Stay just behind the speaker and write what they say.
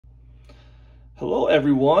Hello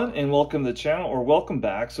everyone and welcome to the channel, or welcome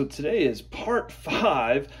back. So today is part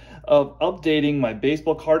 5 of updating my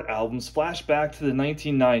baseball card albums, Flashback to the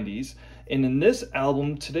 1990s. And in this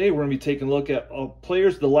album today we're going to be taking a look at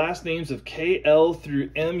players, the last names of KL through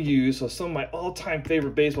MU. So some of my all-time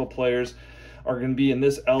favorite baseball players are going to be in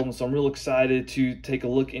this album. So I'm real excited to take a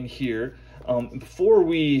look in here. Before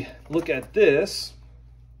we look at this,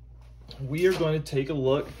 we are going to take a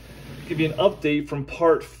look, give you an update from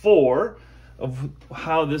part 4 of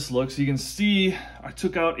how this looks. You can see I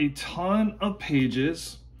took out a ton of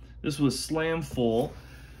pages. This was slam full.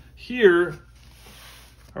 Here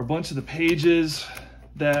are a bunch of the pages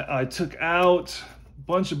that I took out,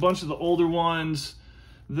 bunch of the older ones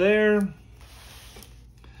there.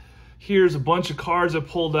 Here's a bunch of cards I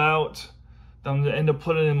pulled out that I'm gonna end up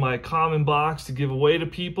putting in my common box to give away to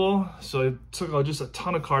people. So I took out just a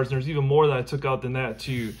ton of cards, and there's even more that I took out than that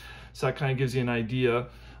too. So that kind of gives you an idea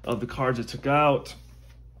of the cards I took out.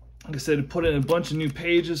 Like I said, I put in a bunch of new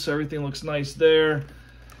pages, so everything looks nice there.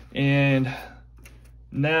 And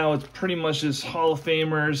now it's pretty much just Hall of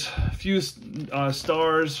Famers, a few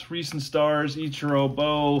stars, recent stars, Ichiro,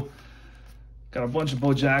 Bo. Got a bunch of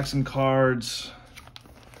Bo Jackson cards.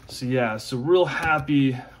 So yeah, so real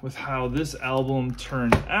happy with how this album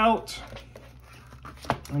turned out.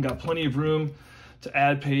 I got plenty of room to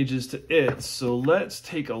add pages to it. So let's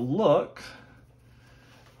take a look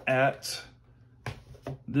at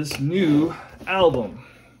this new album.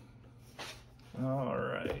 All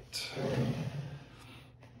right.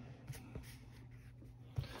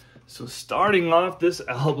 So starting off this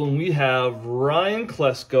album, we have Ryan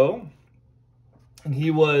Klesko, and he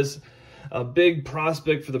was a big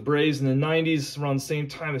prospect for the Braves in the 90s, around the same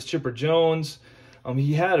time as Chipper Jones.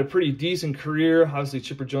 He had a pretty decent career. Obviously,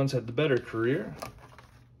 Chipper Jones had the better career.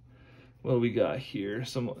 What do we got here?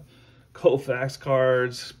 Some Koufax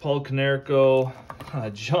cards, Paul Konerko,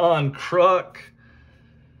 John Kruk.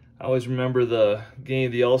 I always remember the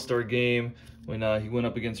game, the All-Star game, when he went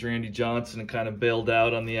up against Randy Johnson and kind of bailed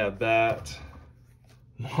out on the at-bat.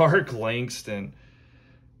 Mark Langston,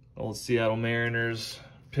 old Seattle Mariners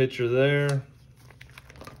pitcher there.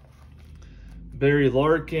 Barry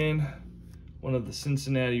Larkin, one of the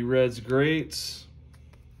Cincinnati Reds greats.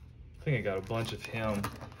 I think I got a bunch of him.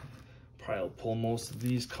 Probably pull most of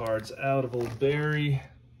these cards out of old Barry.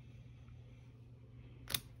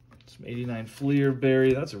 Some 89 Fleer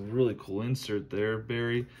Barry. That's a really cool insert there,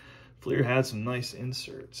 Barry. Fleer had some nice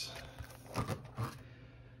inserts.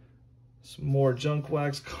 Some more junk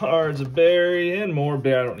wax cards of Barry and more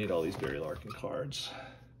Barry. I don't need all these Barry Larkin cards.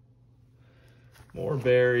 More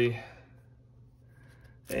Barry.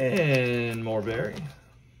 And more Barry.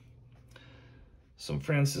 Some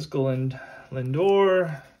Francisco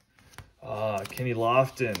Lindor. Kenny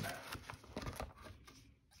Lofton.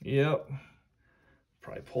 Yep.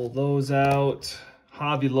 Probably pull those out.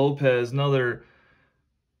 Javi Lopez, another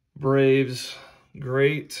Braves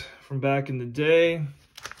great from back in the day.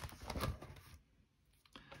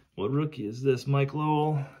 What rookie is this? Mike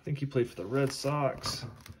Lowell. I think he played for the Red Sox.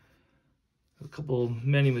 A couple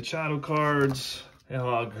Manny Machado cards.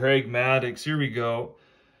 Oh, Greg Maddux. Here we go.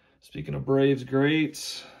 Speaking of Braves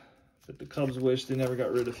greats, that the Cubs wish they never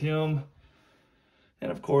got rid of him.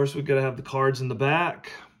 And of course, we've got to have the cards in the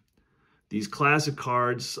back. These classic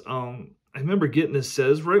cards. I remember getting this set. It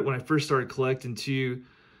was right when I first started collecting too.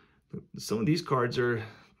 Some of these cards are at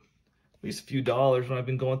least a few dollars when I've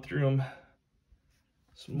been going through them.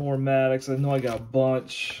 Some more Maddux. I know I got a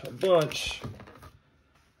bunch of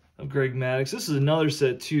Greg Maddux. This is another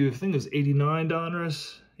set too. I think it was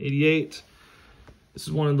 $89, 88. This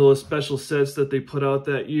is one of those special sets that they put out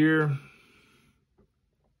that year.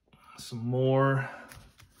 Some more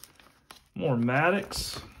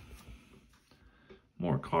Maddux.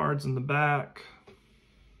 More cards in the back.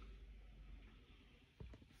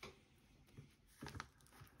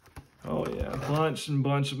 Oh yeah, bunch of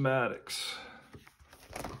Maddux.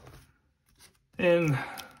 And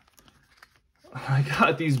I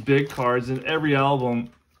got these big cards in every album.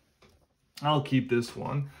 I'll keep this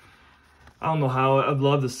one. I don't know how. I'd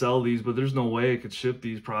love to sell these, but there's no way I could ship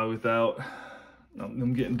these probably without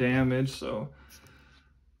them getting damaged. So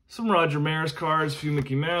some Roger Maris cards, a few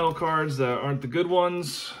Mickey Mantle cards that aren't the good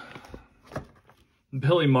ones.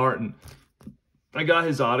 Billy Martin. I got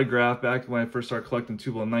his autograph back when I first started collecting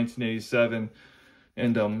too, in 1987,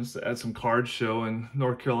 and at some card show in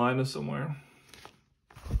North Carolina somewhere.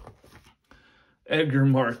 Edgar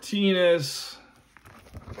Martinez.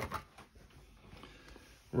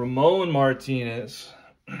 Ramon Martinez.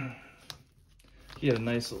 He had a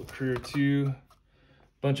nice little career too.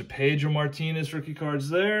 Bunch of Pedro Martinez rookie cards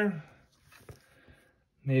there.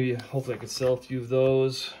 Maybe, hopefully I could sell a few of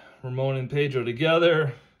those. Ramon and Pedro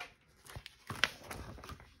together.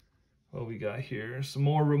 What we got here? Some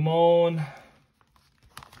more Ramon.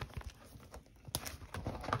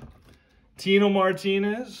 Tino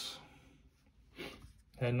Martinez.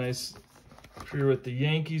 Had a nice career with the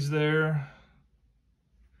Yankees there.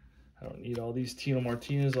 I don't need all these Tino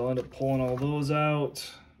Martinez. I'll end up pulling all those out.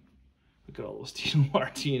 Look at all those Tino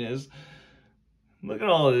Martinez. Look at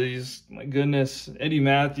all of these. My goodness. Eddie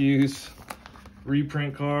Matthews.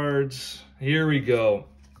 Reprint cards. Here we go.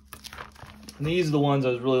 And these are the ones I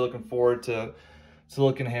was really looking forward to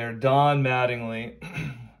looking here. Don Mattingly.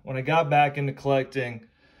 When I got back into collecting,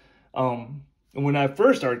 when I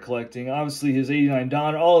first started collecting, obviously his 89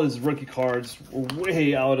 Donner, all his rookie cards were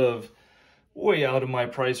way out of my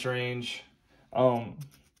price range. So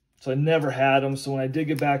I never had them. So when I did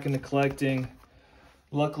get back into collecting,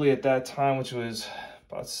 luckily at that time, which was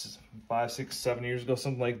about 5, 6, 7 years ago,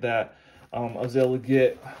 something like that, I was able to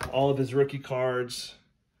get all of his rookie cards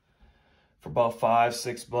for about $5,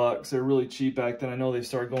 $6. They're really cheap back then. I know they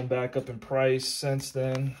started going back up in price since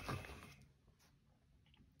then.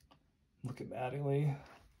 Look at Mattingly.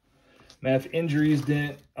 Man, if injuries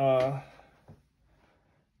didn't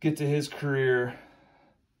get to his career,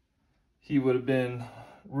 he would have been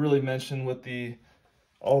really mentioned with the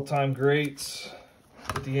all-time greats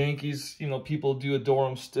with the Yankees. You know, people do adore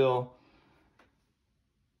him still.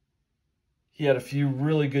 He had a few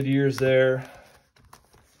really good years there.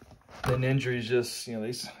 Then injuries just, you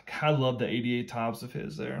know, I love the 88 tops of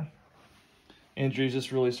his there. Injuries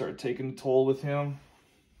just really started taking a toll with him.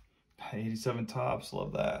 87 tops,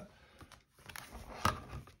 love that.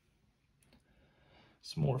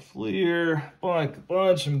 Some more Fleer, bunch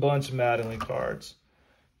of Mattingly cards.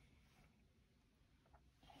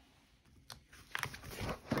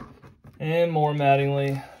 And more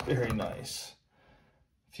Mattingly, very nice.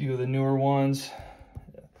 A few of the newer ones.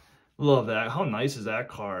 Love that. How nice is that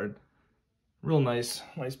card? Real nice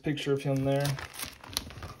picture of him there.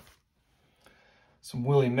 Some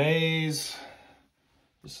Willie Mays.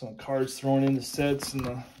 Just some cards thrown into sets in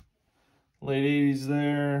the late 80s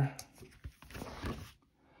there.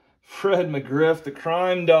 Fred McGriff, the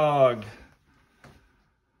crime dog.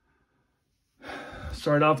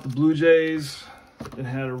 Started off the Blue Jays and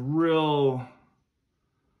had a real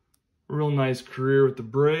nice career with the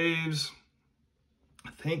Braves.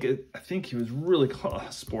 I think he was really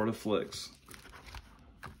close. Sportiflix.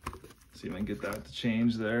 See if I can get that to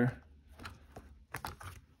change there.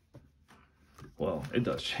 Well, it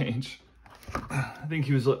does change. I think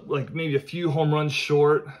he was like maybe a few home runs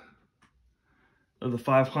short of the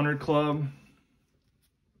 500 club.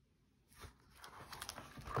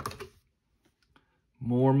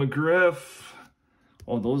 More McGriff.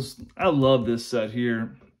 Oh, those, I love this set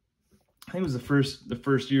here. I think it was the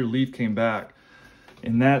first year Leaf came back.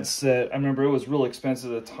 And that set, I remember it was real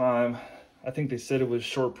expensive at the time. I think they said it was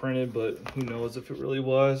short printed, but who knows if it really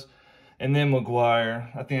was. And then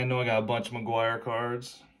McGwire. I know I got a bunch of McGwire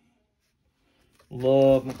cards.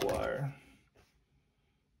 Love McGwire.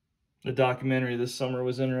 The documentary this summer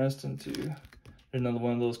was interesting too. Another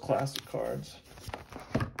one of those classic cards.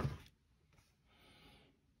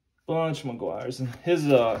 Bunch of McGwires. And his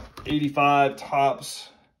 85 tops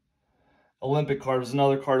Olympic card was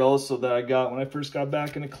another card also that I got when I first got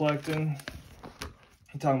back into collecting.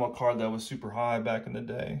 I'm talking about a card that was super high back in the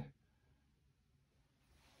day.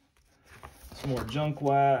 Some more junk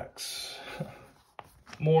wax.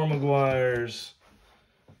 More McGwires.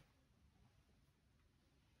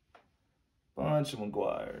 Bunch of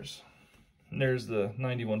McGwires. And there's the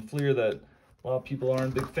 91 Fleer that a lot of people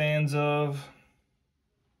aren't big fans of.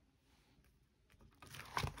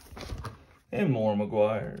 And more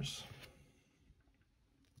McGwires.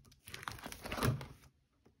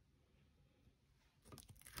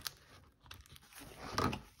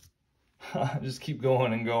 Just keep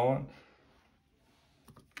going and going.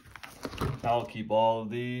 I'll keep all of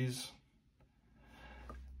these.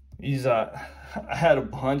 I had a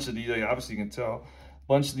bunch of these, like obviously you can tell, a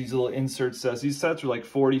bunch of these little insert sets. These sets were like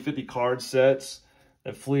 40, 50 card sets.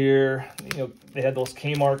 That Fleer, you know, they had those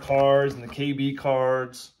Kmart cards and the KB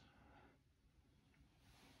cards.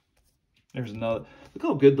 There's another. Look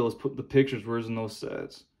how good the pictures were in those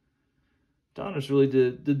sets. Donners really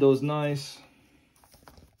did those nice.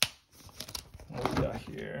 What we got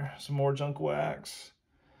here? Some more junk wax.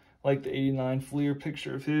 Like the 89 Fleer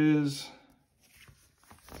picture of his.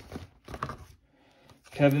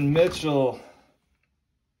 Kevin Mitchell.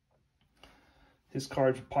 His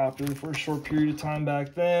cards were popular for a short period of time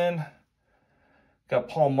back then. Got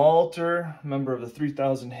Paul Malter, member of the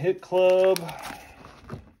 3000 Hit Club.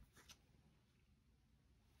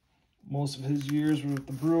 Most of his years were with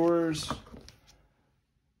the Brewers.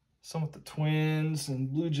 Some with the Twins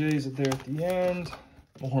and Blue Jays are there at the end.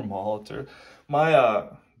 More Molitor. My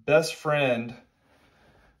best friend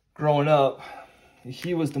growing up,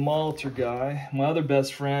 he was the Molitor guy. My other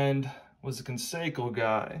best friend was the Canseco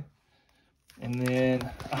guy. And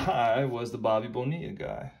then I was the Bobby Bonilla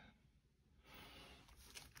guy.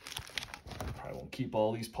 Probably won't keep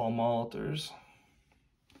all these Paul Molitors.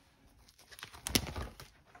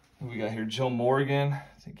 We got here Joe Morgan.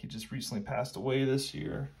 I think he just recently passed away this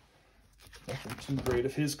year. Nothing too great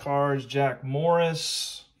of his cards. Jack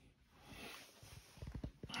Morris.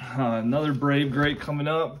 Another Brave great coming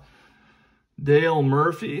up. Dale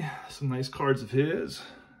Murphy. Some nice cards of his.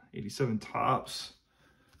 87 Topps.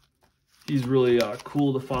 He's really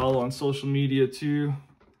cool to follow on social media too.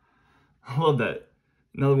 I love that.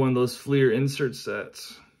 Another one of those Fleer insert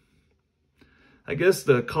sets. I guess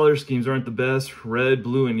the color schemes aren't the best, red,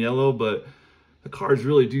 blue, and yellow, but the cards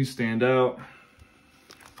really do stand out.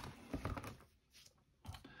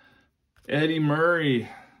 Eddie Murray,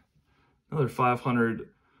 another 500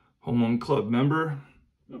 Home Run Club member.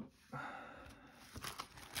 I'll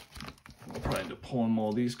probably end up pulling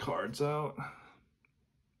all these cards out.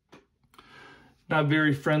 Not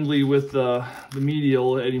very friendly with the media,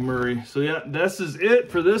 old Eddie Murray. So yeah, this is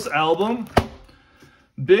it for this album.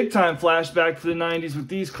 Big time flashback for the 90s with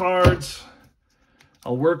these cards.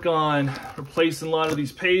 I'll work on replacing a lot of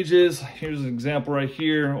these pages. Here's an example right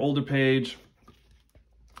here, older page.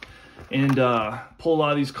 And pull a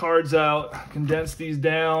lot of these cards out, condense these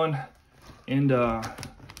down. And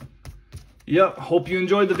yeah, hope you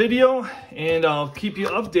enjoyed the video. And I'll keep you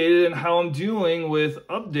updated on how I'm doing with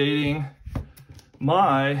updating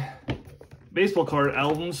my baseball card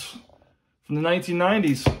albums from the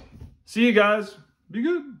 1990s. See you guys. Be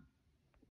good.